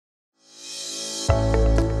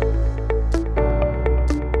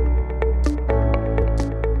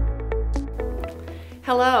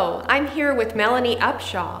Hello, I'm here with Melanie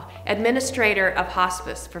Upshaw, Administrator of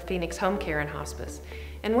Hospice for Phoenix Home Care and Hospice,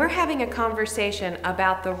 and we're having a conversation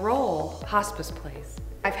about the role hospice plays.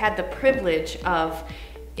 I've had the privilege of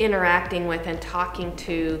interacting with and talking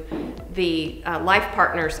to the life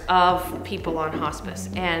partners of people on hospice,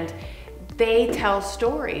 and they tell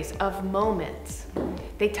stories of moments.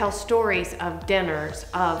 They tell stories of dinners,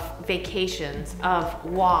 of vacations, of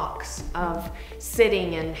walks, of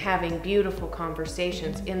sitting and having beautiful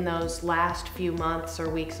conversations in those last few months or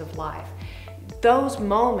weeks of life. Those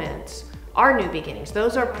moments are new beginnings.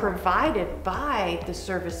 Those are provided by the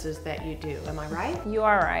services that you do. Am I right? You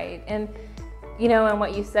are right. And you know, and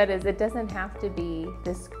what you said is it doesn't have to be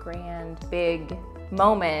this grand, big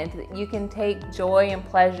moment. You can take joy and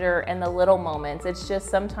pleasure in the little moments. It's just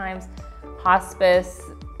sometimes hospice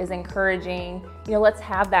is encouraging, you know, let's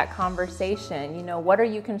have that conversation. You know, what are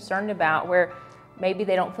you concerned about, where maybe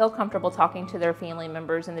they don't feel comfortable talking to their family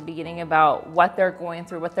members in the beginning about what they're going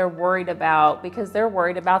through, what they're worried about, because they're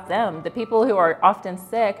worried about them. The people who are often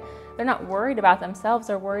sick, they're not worried about themselves,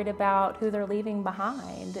 they're worried about who they're leaving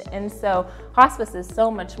behind. And so hospice is so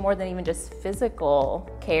much more than even just physical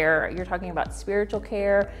care. You're talking about spiritual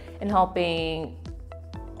care and helping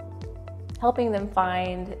them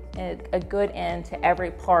find a good end to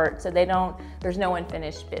every part, so there's no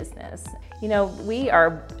unfinished business. You know, we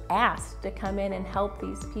are asked to come in and help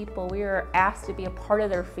these people. We are asked to be a part of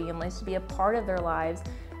their families, to be a part of their lives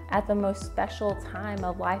at the most special time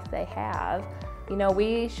of life they have. You know,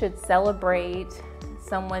 we should celebrate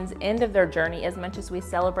someone's end of their journey as much as we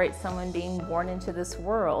celebrate someone being born into this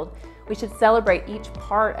world. We should celebrate each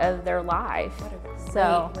part of their life. What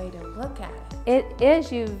a great way to look at it. It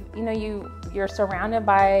is. You're surrounded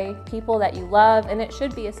by people that you love, and it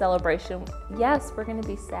should be a celebration. Yes, we're going to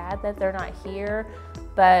be sad that they're not here,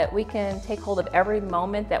 but we can take hold of every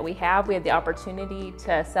moment that we have. We have the opportunity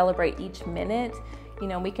to celebrate each minute. You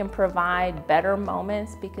know, we can provide better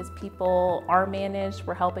moments because people are managed.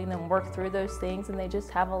 We're helping them work through those things, and they just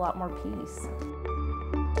have a lot more peace.